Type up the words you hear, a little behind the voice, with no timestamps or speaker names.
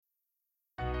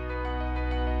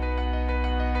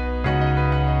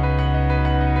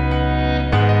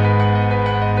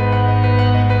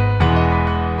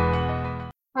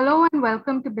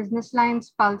welcome to Business Line's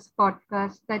Pulse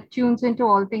podcast that tunes into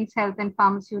all things health and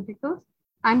pharmaceuticals.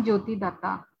 I'm Jyoti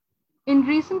Datta. In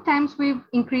recent times, we've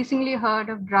increasingly heard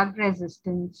of drug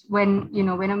resistance when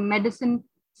a medicine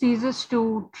ceases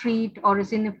to treat or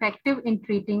is ineffective in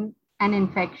treating an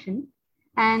infection.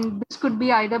 And this could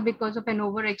be either because of an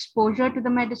overexposure to the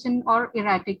medicine or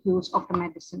erratic use of the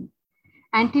medicine.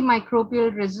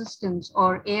 Antimicrobial resistance,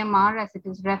 or AMR as it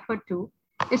is referred to,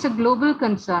 is a global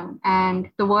concern, and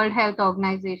the World Health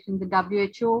Organization, the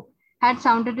WHO, had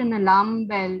sounded an alarm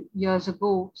bell years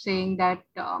ago, saying that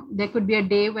there could be a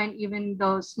day when even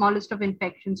the smallest of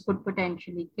infections could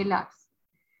potentially kill us.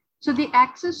 So the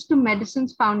Access to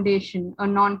Medicines Foundation, a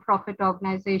non-profit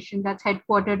organization that's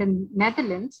headquartered in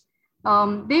Netherlands,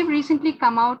 they've recently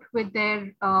come out with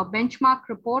their benchmark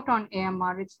report on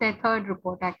AMR. It's their third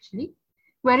report, actually,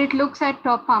 where it looks at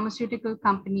top pharmaceutical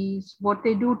companies, what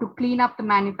they do to clean up the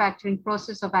manufacturing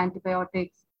process of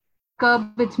antibiotics,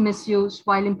 curb its misuse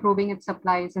while improving its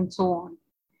supplies, and so on.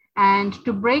 And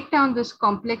to break down this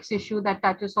complex issue that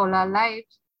touches all our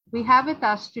lives, we have with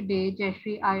us today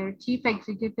Jayasree Iyer, Chief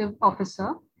Executive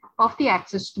Officer of the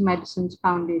Access to Medicines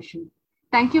Foundation.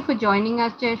 Thank you for joining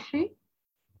us, Jayasree.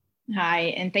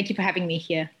 Hi, and thank you for having me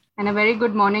here. And a very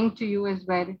good morning to you as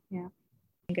well. Yeah.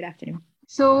 Good afternoon.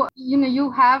 So, you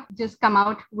have just come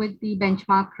out with the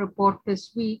benchmark report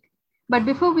this week. But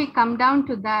before we come down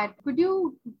to that, could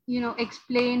you,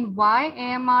 explain why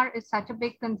AMR is such a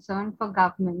big concern for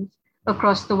governments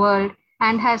across the world?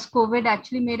 And has COVID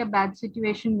actually made a bad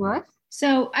situation worse?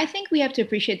 So I think we have to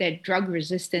appreciate that drug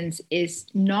resistance is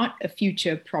not a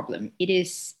future problem. It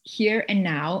is here and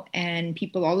now, and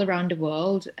people all around the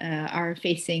world are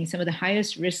facing some of the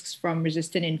highest risks from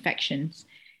resistant infections.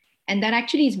 And that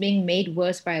actually is being made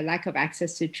worse by a lack of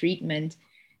access to treatment.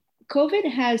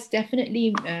 COVID has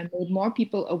definitely made more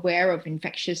people aware of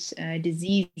infectious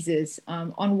diseases.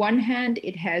 On one hand,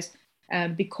 it has,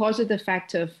 because of the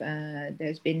fact of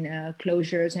there's been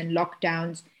closures and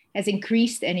lockdowns, has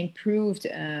increased and improved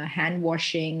hand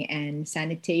washing and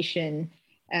sanitation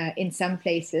in some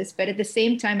places. But at the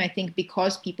same time, I think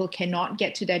because people cannot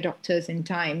get to their doctors in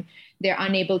time, they're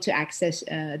unable to access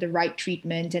the right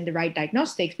treatment and the right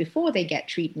diagnostics before they get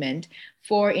treatment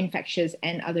for infectious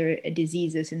and other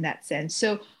diseases in that sense.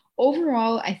 So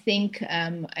overall, I think,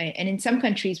 and in some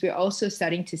countries, we're also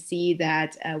starting to see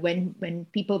that when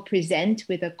people present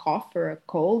with a cough or a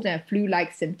cold,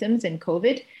 flu-like symptoms and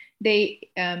COVID, they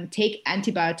take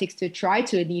antibiotics to try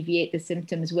to alleviate the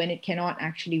symptoms when it cannot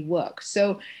actually work.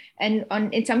 So,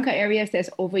 in some areas,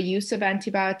 there's overuse of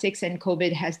antibiotics, and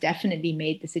COVID has definitely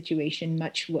made the situation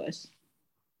much worse.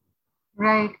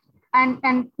 Right. And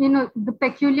the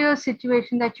peculiar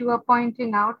situation that you are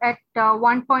pointing out, at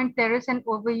one point, there is an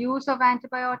overuse of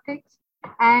antibiotics.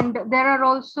 And there are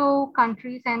also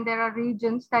countries and there are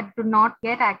regions that do not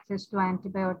get access to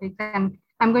antibiotics. And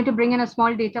I'm going to bring in a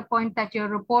small data point that your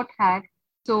report had.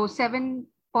 So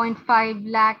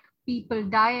 7.5 lakh people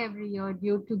die every year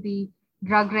due to the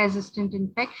drug-resistant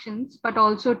infections. But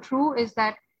also true is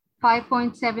that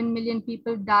 5.7 million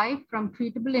people die from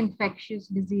treatable infectious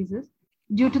diseases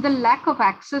due to the lack of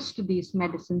access to these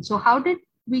medicines. So how did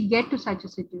we get to such a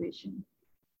situation?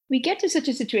 We get to such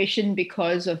a situation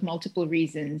because of multiple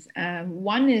reasons.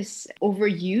 One is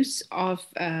overuse of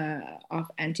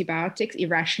antibiotics,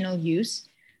 irrational use.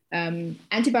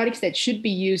 Antibiotics that should be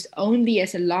used only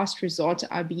as a last resort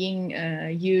are being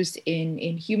used in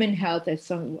human health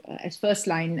as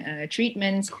first-line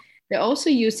treatments. They're also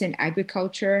used in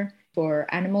agriculture for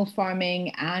animal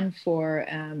farming and for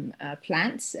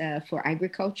plants for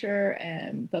agriculture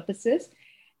purposes.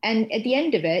 And at the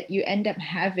end of it, you end up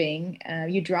having,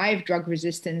 you drive drug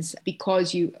resistance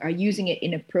because you are using it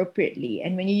inappropriately.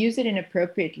 And when you use it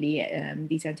inappropriately,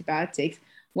 these antibiotics,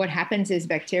 what happens is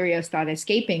bacteria start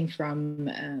escaping from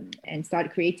and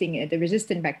start creating, the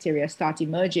resistant bacteria start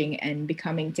emerging and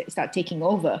start taking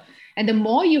over. And the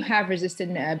more you have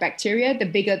resistant bacteria, the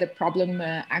bigger the problem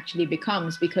actually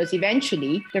becomes, because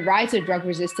eventually the rise of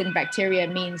drug-resistant bacteria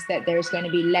means that there's going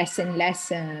to be less and less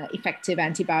effective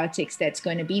antibiotics that's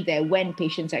going to be there when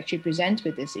patients actually present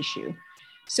with this issue.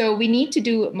 So we need to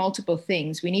do multiple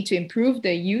things. We need to improve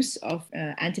the use of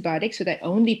antibiotics so that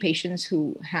only patients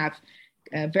who have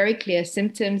very clear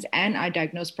symptoms and are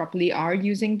diagnosed properly are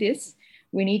using this.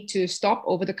 We need to stop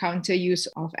over-the-counter use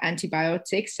of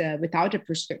antibiotics without a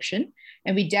prescription.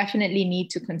 And we definitely need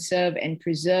to conserve and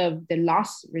preserve the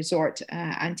last resort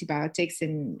antibiotics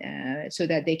so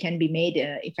that they can be made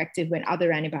effective when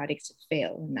other antibiotics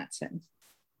fail in that sense.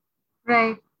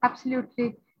 Right,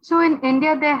 absolutely. So in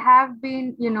India, there have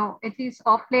been, at least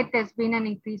of late, there's been an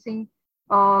increasing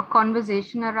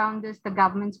conversation around this. The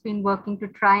government's been working to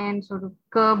try and sort of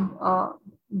curb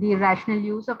the irrational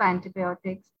use of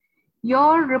antibiotics.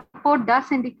 Your report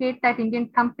does indicate that Indian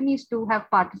companies too have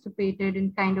participated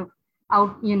in kind of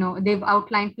they've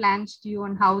outlined plans to you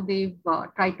on how they've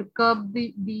tried to curb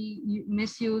the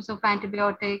misuse of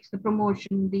antibiotics, the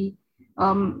promotion, the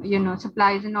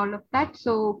supplies and all of that.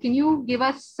 So can you give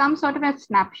us some sort of a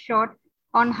snapshot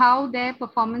on how their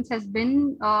performance has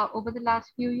been over the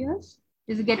last few years?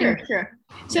 Is it getting... Sure.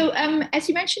 So as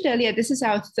you mentioned earlier, this is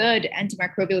our third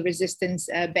antimicrobial resistance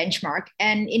benchmark.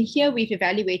 And in here, we've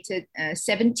evaluated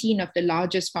 17 of the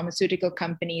largest pharmaceutical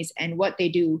companies and what they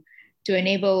do to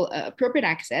enable appropriate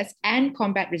access and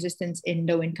combat resistance in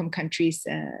low-income countries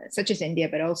such as India,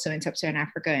 but also in sub-Saharan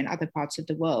Africa and other parts of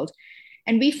the world.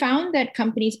 And we found that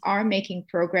companies are making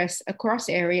progress across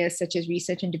areas such as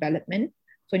research and development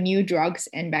for new drugs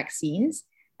and vaccines,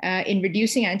 in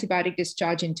reducing antibiotic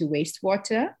discharge into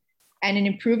wastewater, and in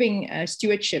improving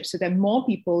stewardship so that more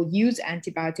people use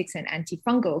antibiotics and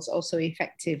antifungals also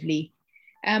effectively.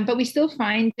 But we still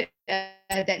find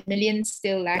that millions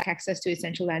still lack access to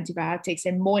essential antibiotics,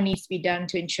 and more needs to be done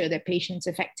to ensure that patients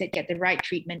affected get the right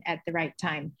treatment at the right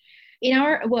time. In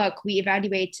our work, we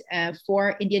evaluate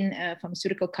 4 Indian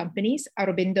pharmaceutical companies: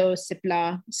 Aurobindo,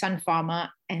 Cipla, Sun Pharma,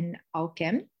 and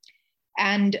Alchem.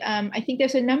 And I think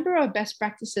there's a number of best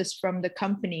practices from the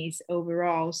companies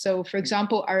overall. So, for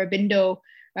example, Aurobindo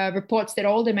reports that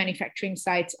all the manufacturing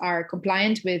sites are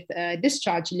compliant with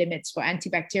discharge limits for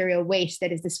antibacterial waste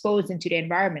that is disposed into the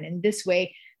environment. And this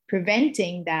way,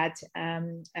 preventing that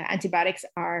antibiotics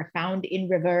are found in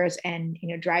rivers and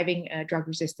driving drug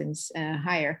resistance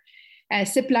higher.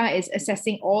 Cipla is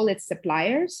assessing all its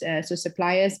suppliers. So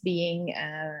suppliers being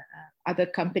other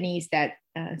companies that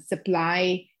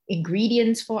supply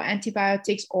ingredients for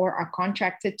antibiotics or are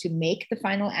contracted to make the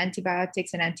final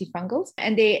antibiotics and antifungals.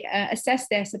 And they assess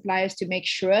their suppliers to make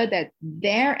sure that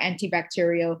their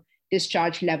antibacterial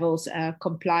discharge levels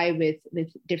comply with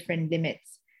different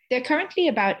limits. There are currently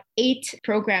about 8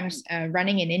 programs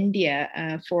running in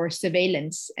India for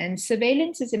surveillance. And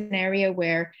surveillance is an area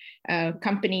where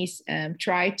companies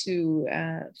try to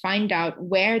find out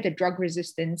where the drug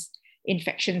resistance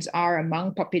infections are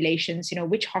among populations,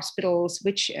 which hospitals,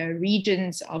 which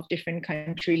regions of different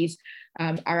countries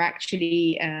are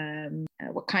actually,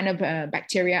 what kind of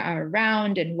bacteria are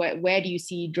around, and where do you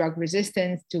see drug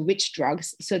resistance to which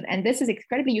drugs. And this is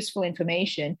incredibly useful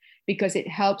information because it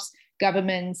helps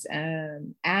governments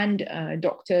and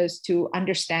doctors to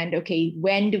understand, okay,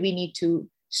 when do we need to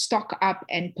stock up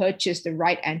and purchase the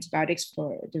right antibiotics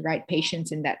for the right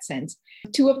patients in that sense.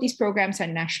 2 of these programs are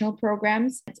national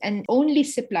programs, and only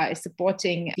Cipla is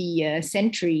supporting the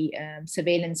Sentry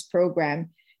surveillance program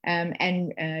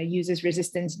and uses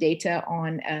resistance data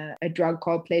on a drug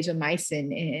called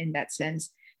plazomicin in that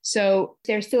sense. So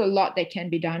there's still a lot that can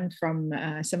be done from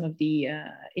some of the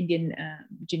Indian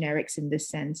generics in this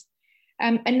sense.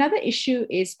 Another issue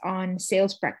is on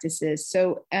sales practices.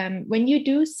 So when you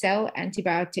do sell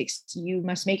antibiotics, you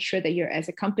must make sure that as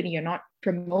a company, you're not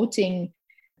promoting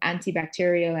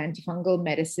antibacterial, antifungal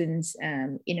medicines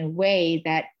in a way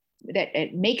that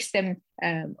it makes them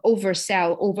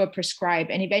oversell, overprescribe,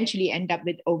 and eventually end up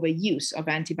with overuse of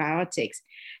antibiotics.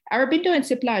 Aurobindo and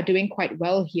Cipla are doing quite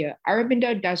well here.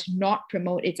 Aurobindo does not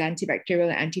promote its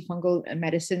antibacterial, antifungal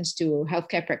medicines to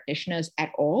healthcare practitioners at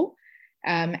all.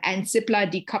 And Cipla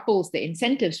decouples the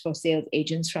incentives for sales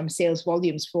agents from sales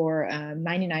volumes for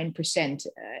 99%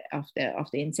 of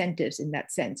the incentives in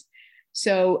that sense.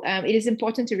 So it is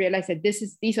important to realize that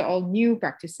these are all new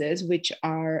practices, which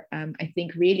are, I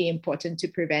think, really important to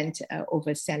prevent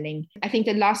overselling. I think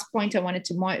the last point I wanted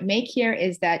to make here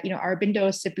is that, Aurobindo,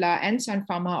 Cipla, and Sun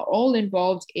Pharma are all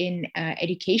involved in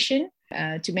education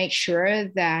to make sure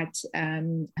that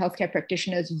healthcare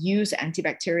practitioners use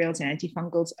antibacterials and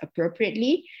antifungals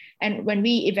appropriately. And when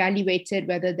we evaluated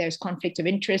whether there's conflict of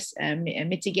interest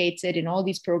mitigated in all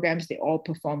these programs, they all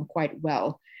perform quite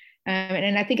well.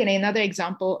 And I think another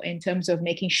example in terms of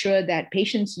making sure that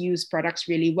patients use products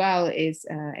really well is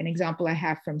an example I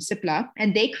have from Cipla.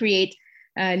 And they create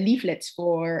leaflets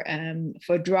for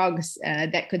drugs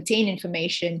that contain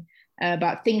information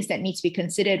about things that need to be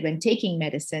considered when taking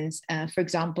medicines. For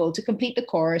example, to complete the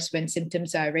course when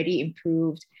symptoms are already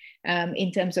improved,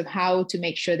 in terms of how to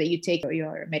make sure that you take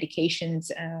your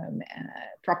medications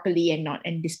properly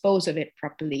and dispose of it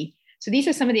properly. So these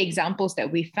are some of the examples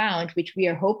that we found, which we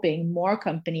are hoping more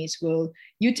companies will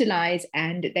utilize,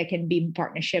 and there can be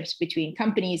partnerships between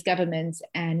companies, governments,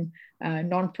 and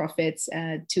nonprofits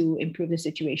to improve the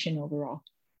situation overall.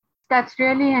 That's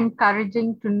really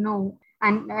encouraging to know.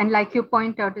 And like you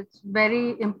point out, it's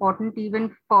very important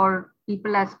even for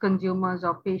people as consumers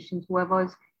or patients, whoever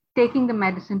is taking the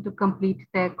medicine, to complete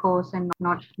their course and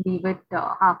not leave it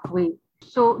halfway.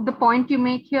 So the point you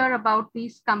make here about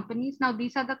these companies, now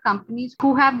these are the companies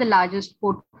who have the largest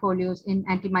portfolios in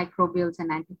antimicrobials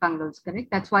and antifungals, correct?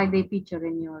 That's why they feature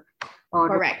in your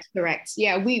Correct.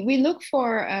 Yeah, we look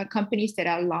for companies that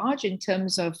are large in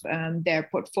terms of their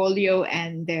portfolio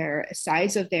and their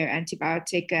size of their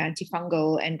antibiotic,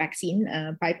 antifungal, and vaccine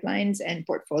pipelines and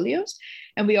portfolios.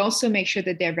 And we also make sure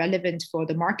that they're relevant for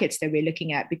the markets that we're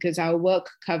looking at, because our work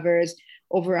covers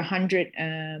over 100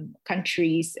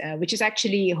 countries, which is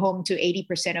actually home to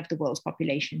 80% of the world's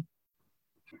population.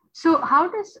 So how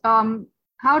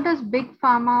does big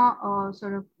pharma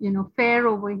sort of fare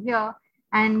over here?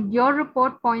 And your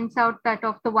report points out that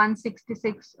of the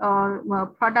 166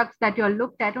 products that you're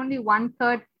looked at, only one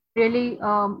third really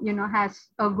has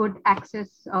a good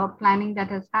access planning that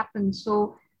has happened.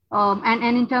 So and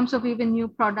in terms of even new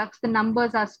products, the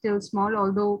numbers are still small,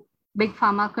 although big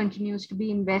pharma continues to be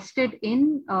invested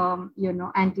in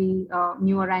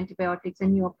newer antibiotics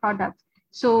and newer products.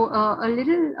 So a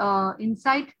little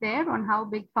insight there on how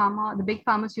the big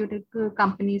pharmaceutical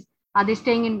companies, are they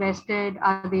staying invested?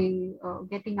 Are they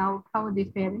getting out? How are they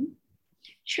faring?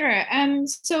 Sure.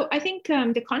 So I think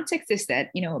the context is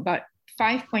that, about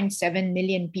 5.7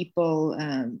 million people,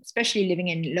 especially living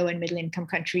in low and middle income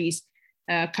countries,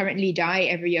 currently die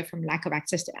every year from lack of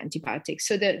access to antibiotics.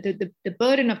 So the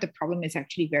burden of the problem is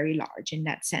actually very large in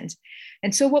that sense.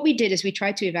 And so what we did is we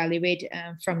tried to evaluate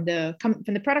from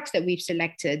the products that we've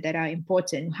selected that are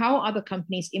important, how are the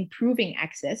companies improving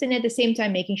access, and at the same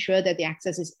time making sure that the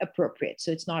access is appropriate.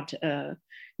 So it's not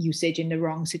usage in the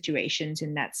wrong situations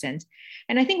in that sense.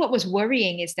 And I think what was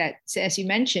worrying is that, as you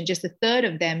mentioned, just a third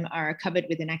of them are covered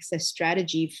with an access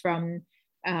strategy from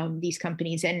these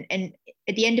companies. And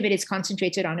at the end of it, it's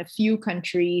concentrated on a few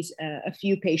countries, a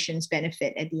few patients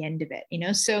benefit at the end of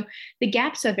it, so the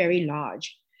gaps are very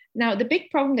large. Now, the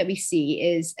big problem that we see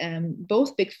is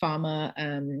both big pharma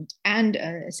and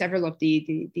several of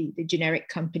the generic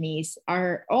companies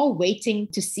are all waiting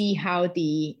to see how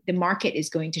the market is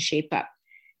going to shape up.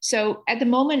 So at the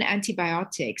moment,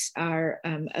 antibiotics are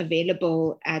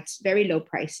available at very low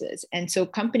prices. And so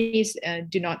companies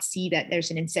do not see that there's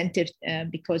an incentive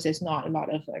because there's not a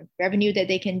lot of revenue that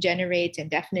they can generate, and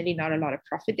definitely not a lot of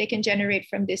profit they can generate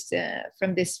from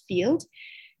this field.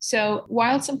 So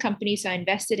while some companies are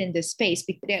invested in this space,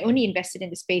 they're only invested in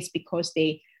the space because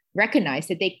they recognize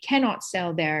that they cannot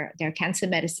sell their cancer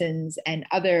medicines and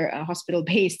other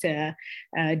hospital-based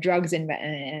drugs and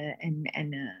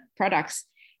products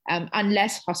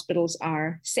unless hospitals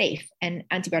are safe, and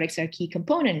antibiotics are a key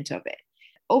component of it.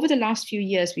 Over the last few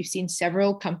years, we've seen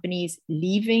several companies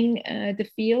leaving the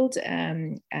field.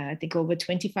 I think over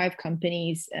 25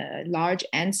 companies, large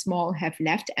and small, have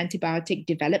left antibiotic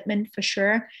development for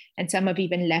sure, and some have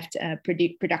even left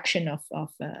production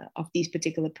of these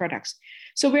particular products.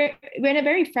 So we're in a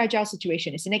very fragile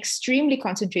situation. It's an extremely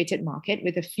concentrated market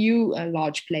with a few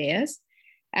large players.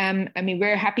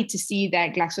 We're happy to see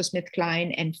that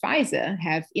GlaxoSmithKline and Pfizer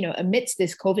have, amidst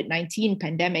this COVID-19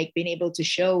 pandemic, been able to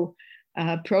show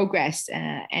progress,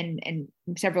 and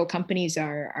several companies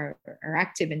are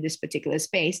active in this particular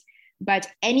space. But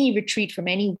any retreat from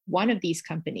any one of these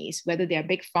companies, whether they are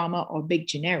big pharma or big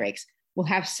generics, will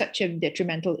have such a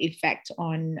detrimental effect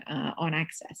on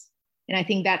access. And I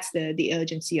think that's the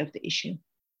urgency of the issue.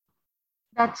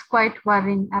 That's quite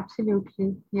worrying.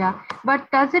 Absolutely. Yeah. But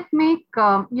does it make,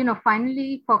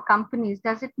 finally for companies,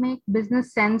 does it make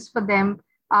business sense for them?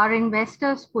 Are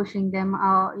investors pushing them?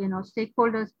 Are,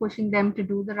 stakeholders pushing them to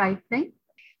do the right thing?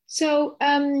 So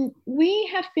we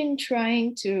have been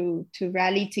trying to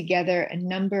rally together a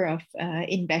number of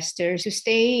investors to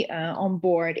stay on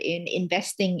board in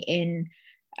investing in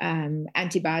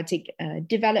antibiotic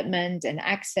development and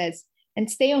access, and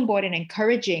stay on board and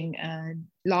encouraging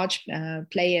large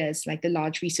players like the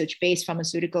large research-based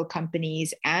pharmaceutical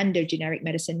companies and their generic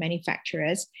medicine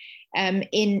manufacturers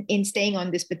in staying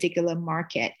on this particular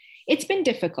market. It's been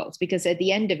difficult because at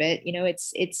the end of it,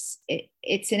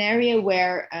 it's an area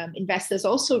where investors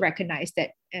also recognize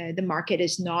that the market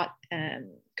is not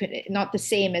the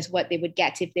same as what they would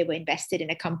get if they were invested in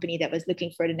a company that was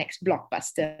looking for the next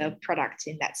blockbuster product,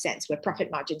 in that sense, where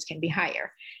profit margins can be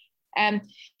higher.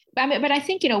 But I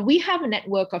think, we have a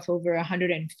network of over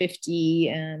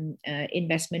 150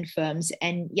 investment firms.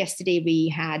 And yesterday we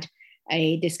had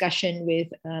a discussion with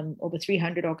over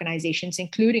 300 organizations,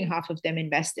 including half of them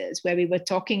investors, where we were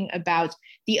talking about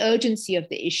the urgency of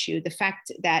the issue, the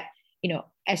fact that,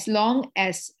 as long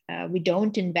as we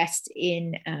don't invest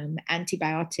in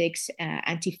antibiotics,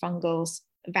 antifungals,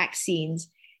 vaccines,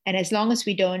 and as long as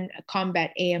we don't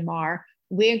combat AMR,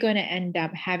 we're going to end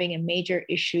up having a major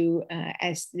issue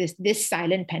as this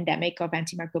silent pandemic of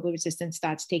antimicrobial resistance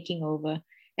starts taking over.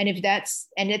 And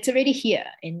it's already here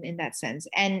in that sense.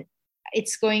 And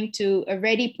it's going to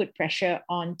already put pressure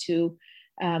onto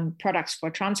products for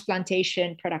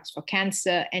transplantation, products for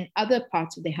cancer, and other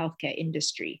parts of the healthcare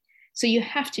industry. So you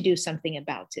have to do something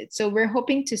about it. So we're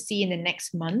hoping to see in the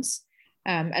next months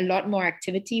a lot more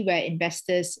activity where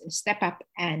investors step up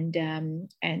and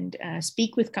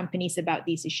speak with companies about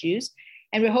these issues.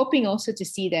 And we're hoping also to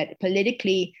see that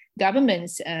politically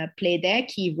governments play their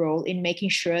key role in making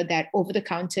sure that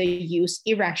over-the-counter use,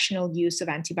 irrational use of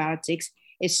antibiotics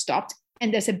is stopped.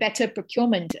 And there's a better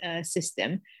procurement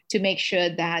system to make sure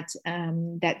that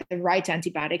the right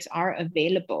antibiotics are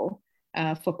available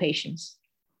for patients.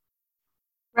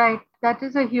 Right. That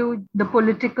is the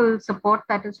political support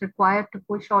that is required to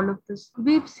push all of this.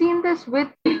 We've seen this with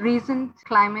recent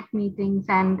climate meetings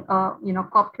and,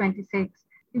 COP26.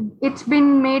 It's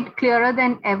been made clearer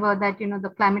than ever that, the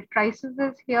climate crisis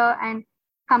is here, and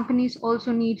companies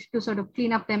also need to sort of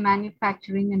clean up their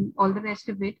manufacturing and all the rest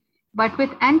of it. But with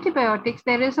antibiotics,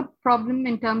 there is a problem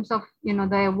in terms of,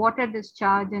 the water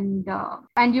discharge and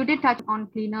you did touch on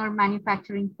cleaner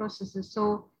manufacturing processes.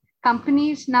 So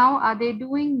companies now, are they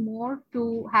doing more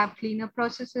to have cleaner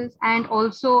processes and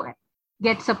also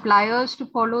get suppliers to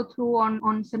follow through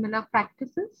on similar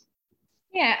practices?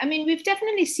 Yeah, I mean, we've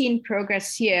definitely seen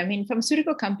progress here. I mean,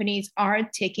 pharmaceutical companies are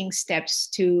taking steps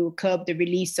to curb the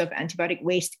release of antibiotic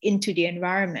waste into the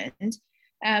environment.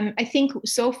 I think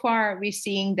so far we're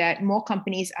seeing that more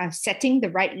companies are setting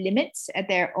the right limits at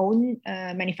their own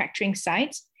manufacturing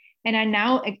sites and are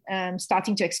now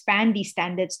starting to expand these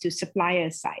standards to supplier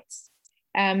sites.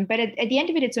 But at the end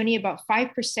of it, it's only about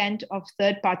 5% of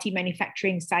third-party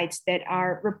manufacturing sites that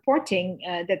are reporting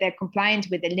that they're compliant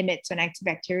with the limits on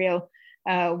antibacterial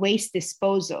waste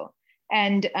disposal.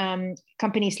 And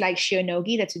companies like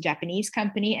Shionogi, that's a Japanese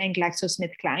company, and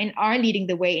GlaxoSmithKline are leading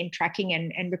the way in tracking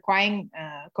and requiring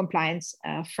compliance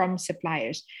from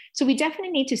suppliers. So we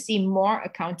definitely need to see more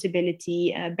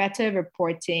accountability, better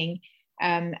reporting,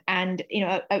 and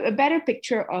a better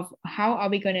picture of how are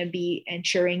we going to be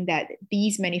ensuring that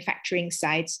these manufacturing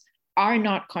sites are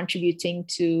not contributing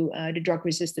to the drug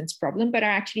resistance problem, but are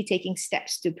actually taking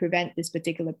steps to prevent this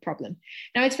particular problem.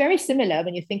 Now, it's very similar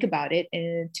when you think about it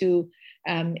to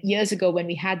years ago when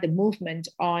we had the movement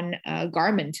on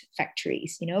garment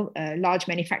factories. Large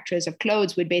manufacturers of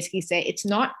clothes would basically say it's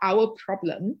not our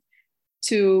problem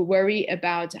to worry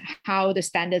about how the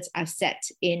standards are set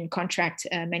in contract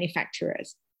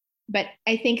manufacturers. But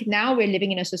I think now we're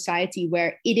living in a society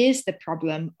where it is the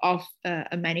problem of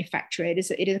a manufacturer. It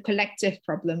is a collective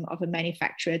problem of a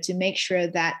manufacturer to make sure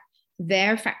that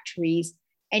their factories,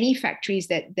 any factories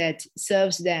that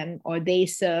serves them or they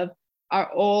serve, are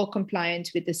all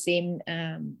compliant with the same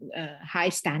high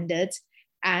standards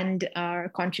and are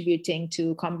contributing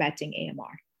to combating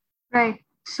AMR. Right.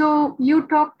 So you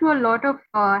talk to a lot of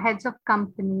heads of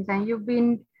companies, and you've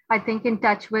been, I think, in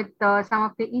touch with some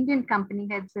of the Indian company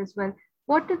heads as well.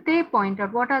 What do they point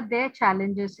out? What are their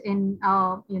challenges in,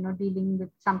 dealing with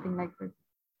something like this?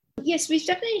 Yes, we've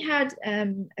definitely had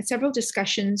several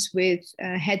discussions with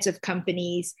heads of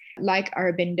companies like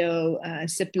Aurobindo,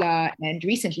 Cipla, and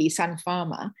recently Sun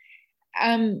Pharma.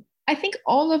 I think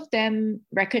all of them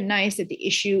recognize that the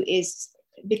issue is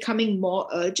becoming more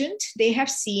urgent. They have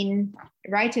seen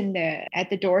right at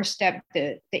the doorstep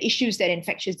the issues that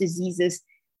infectious diseases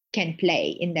can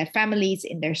play in their families,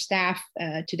 in their staff,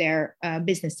 to their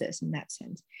businesses in that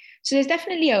sense. So there's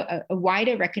definitely a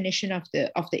wider recognition of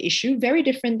the issue, very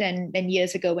different than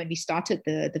years ago when we started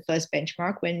the first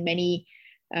benchmark, when many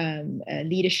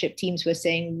leadership teams were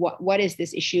saying, what is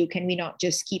this issue? Can we not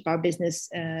just keep our business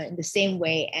in the same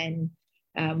way? And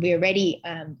we're already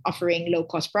offering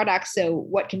low-cost products, so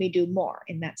what can we do more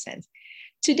in that sense?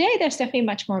 Today, there's definitely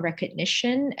much more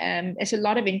recognition. There's a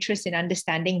lot of interest in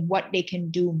understanding what they can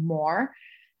do more.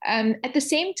 At the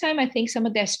same time, I think some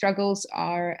of their struggles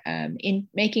are in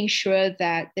making sure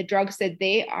that the drugs that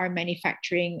they are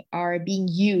manufacturing are being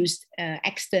used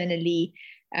externally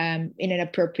in an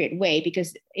appropriate way.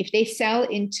 Because if they sell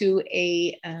into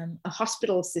a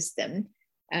hospital system,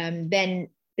 then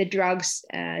the drugs,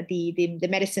 the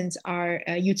medicines are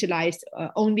utilized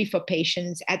only for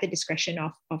patients at the discretion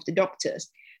of the doctors.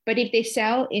 But if they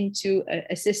sell into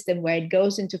a system where it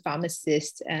goes into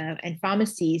pharmacists and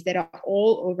pharmacies that are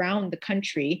all around the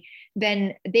country,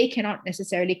 then they cannot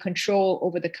necessarily control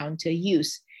over-the-counter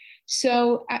use.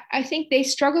 So I think they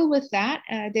struggle with that.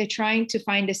 They're trying to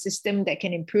find a system that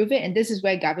can improve it. And this is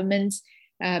where governments,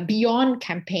 beyond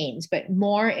campaigns, but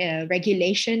more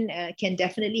regulation can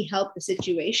definitely help the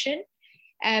situation.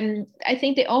 And I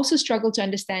think they also struggle to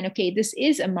understand, okay, this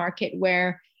is a market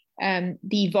where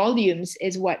the volumes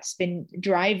is what's been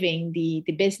driving the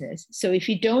business. So if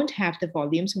you don't have the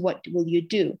volumes, what will you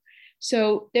do?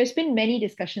 So there's been many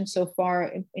discussions so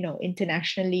far,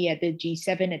 internationally at the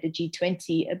G7, at the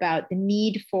G20, about the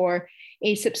need for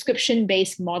a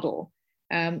subscription-based model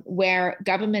where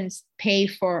governments pay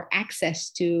for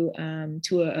access to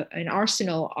an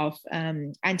arsenal of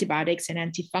antibiotics and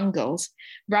antifungals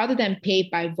rather than pay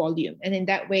by volume, and in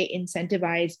that way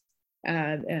incentivize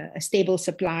a stable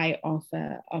supply of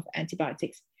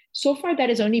antibiotics. So far, that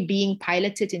is only being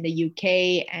piloted in the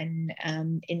UK and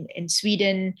in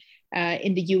Sweden.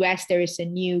 In the US, there is a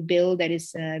new bill that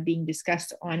is being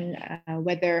discussed on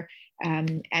whether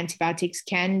antibiotics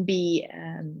can be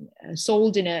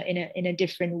sold in a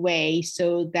different way,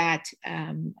 so that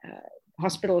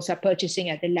hospitals are purchasing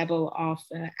at the level of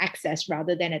access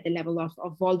rather than at the level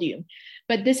of volume.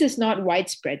 But this is not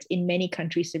widespread in many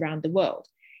countries around the world.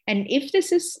 And if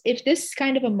this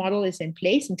kind of a model is in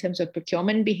place in terms of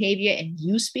procurement behavior and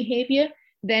use behavior,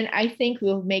 then I think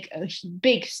we'll make a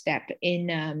big step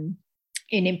in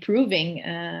improving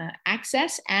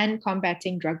access and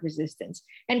combating drug resistance.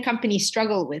 And companies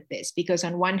struggle with this because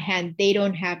on one hand, they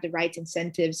don't have the right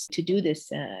incentives to do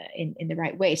this in the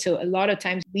right way. So a lot of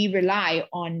times we rely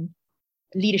on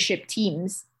leadership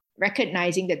teams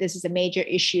recognizing that this is a major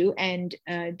issue and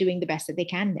doing the best that they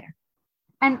can there.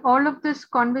 And all of this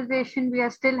conversation we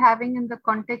are still having in the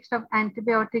context of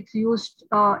antibiotics used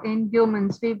in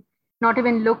humans. We've not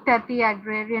even looked at the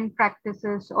agrarian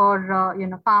practices or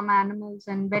farm animals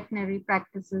and veterinary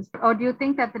practices. Or do you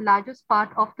think that the largest part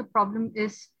of the problem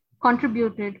is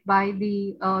contributed by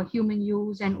the human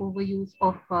use and overuse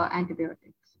of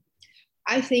antibiotics?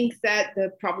 I think that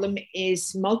the problem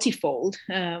is multifold,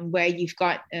 where you've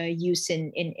got use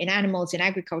in animals, in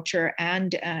agriculture,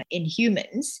 and in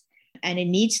humans. And it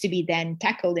needs to be then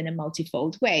tackled in a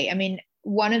multifold way. I mean,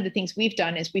 one of the things we've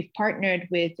done is we've partnered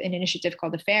with an initiative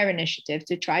called the FAIR Initiative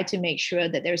to try to make sure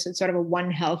that there's a sort of a One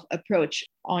Health approach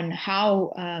on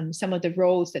how some of the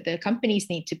roles that the companies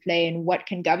need to play and what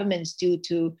can governments do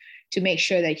to make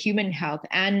sure that human health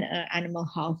and animal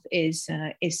health is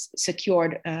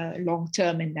secured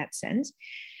long-term in that sense.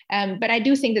 But I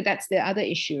do think that that's the other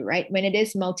issue, right? When it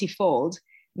is multifold,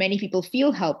 many people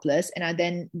feel helpless and are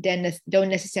then don't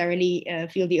necessarily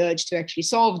feel the urge to actually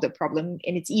solve the problem.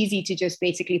 And it's easy to just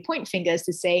basically point fingers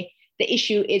to say the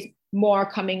issue is more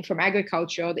coming from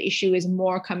agriculture, or the issue is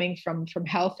more coming from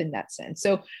health in that sense.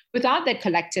 So without that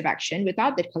collective action,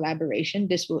 without that collaboration,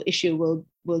 this issue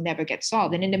will never get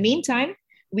solved. And in the meantime,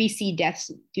 we see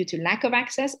deaths due to lack of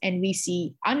access, and we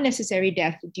see unnecessary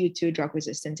death due to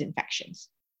drug-resistant infections.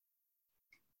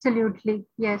 Absolutely,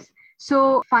 yes.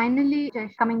 So finally,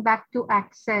 coming back to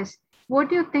access, what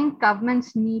do you think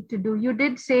governments need to do? You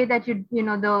did say that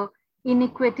the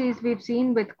inequities we've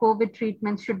seen with COVID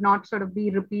treatments should not sort of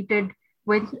be repeated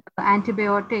with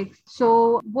antibiotics.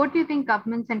 So what do you think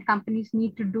governments and companies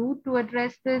need to do to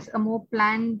address this, a more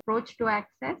planned approach to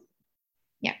access?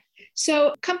 Yeah.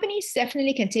 So companies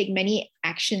definitely can take many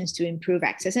actions to improve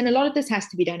access. And a lot of this has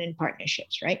to be done in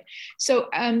partnerships, right? So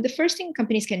the first thing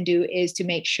companies can do is to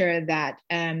make sure that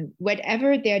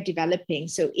whatever they're developing,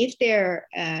 so if they're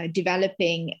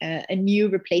developing a new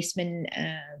replacement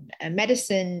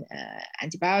medicine,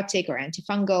 antibiotic or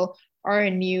antifungal, or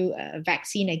a new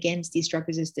vaccine against these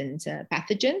drug-resistant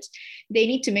pathogens, they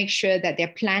need to make sure that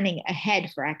they're planning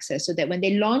ahead for access so that when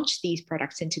they launch these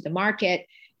products into the market,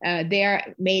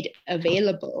 they're made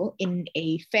available in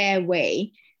a fair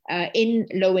way in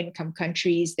low-income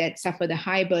countries that suffer the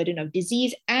high burden of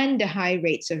disease and the high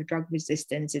rates of drug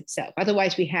resistance itself.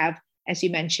 Otherwise, we have, as you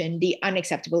mentioned, the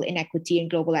unacceptable inequity in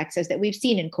global access that we've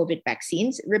seen in COVID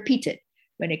vaccines repeated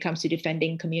when it comes to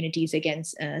defending communities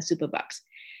against superbugs.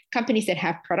 Companies that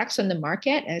have products on the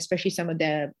market, especially some of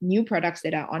the new products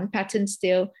that are on patent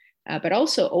still, but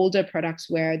also older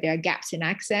products where there are gaps in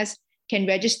access, can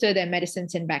register their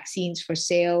medicines and vaccines for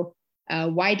sale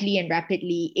widely and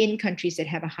rapidly in countries that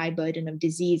have a high burden of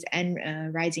disease and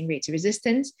rising rates of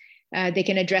resistance. They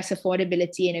can address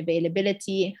affordability and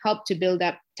availability, help to build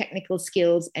up technical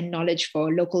skills and knowledge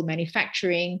for local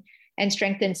manufacturing, and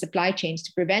strengthen supply chains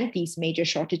to prevent these major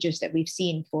shortages that we've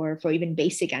seen for even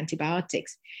basic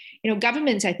antibiotics.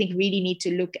 Governments, I think, really need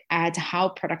to look at how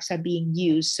products are being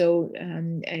used. So,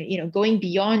 going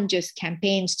beyond just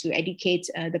campaigns to educate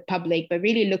the public, but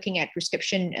really looking at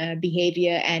prescription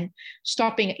behavior and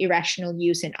stopping irrational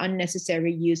use and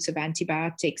unnecessary use of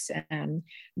antibiotics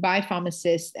by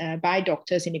pharmacists, by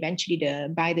doctors, and eventually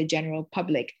by the general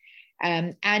public.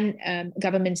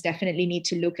 Governments definitely need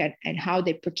to look at how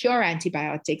they procure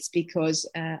antibiotics, because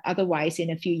otherwise,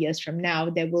 in a few years from now,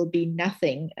 there will be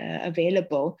nothing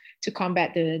available to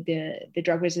combat the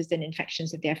drug-resistant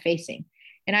infections that they're facing.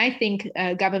 And I think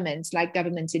governments, like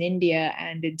governments in India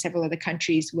and in several other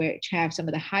countries which have some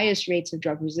of the highest rates of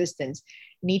drug resistance,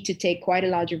 need to take quite a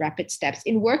larger rapid steps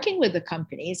in working with the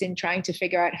companies in trying to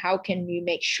figure out how can we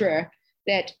make sure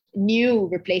that new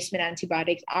replacement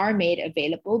antibiotics are made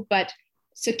available, but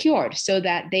secured, so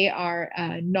that they are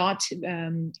not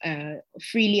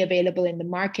freely available in the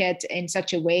market in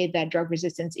such a way that drug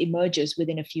resistance emerges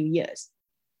within a few years.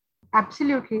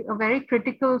 Absolutely. A very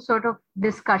critical sort of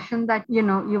discussion that,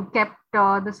 you've kept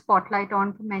the spotlight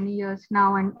on for many years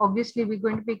now. And obviously, we're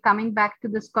going to be coming back to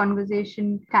this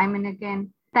conversation time and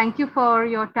again. Thank you for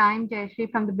your time,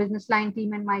 Jayasree, from the Business Line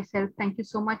team and myself. Thank you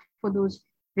so much for those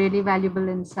really valuable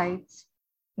insights.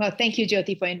 Well, thank you,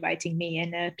 Jyoti, for inviting me,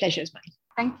 and pleasure is mine.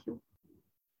 Thank you.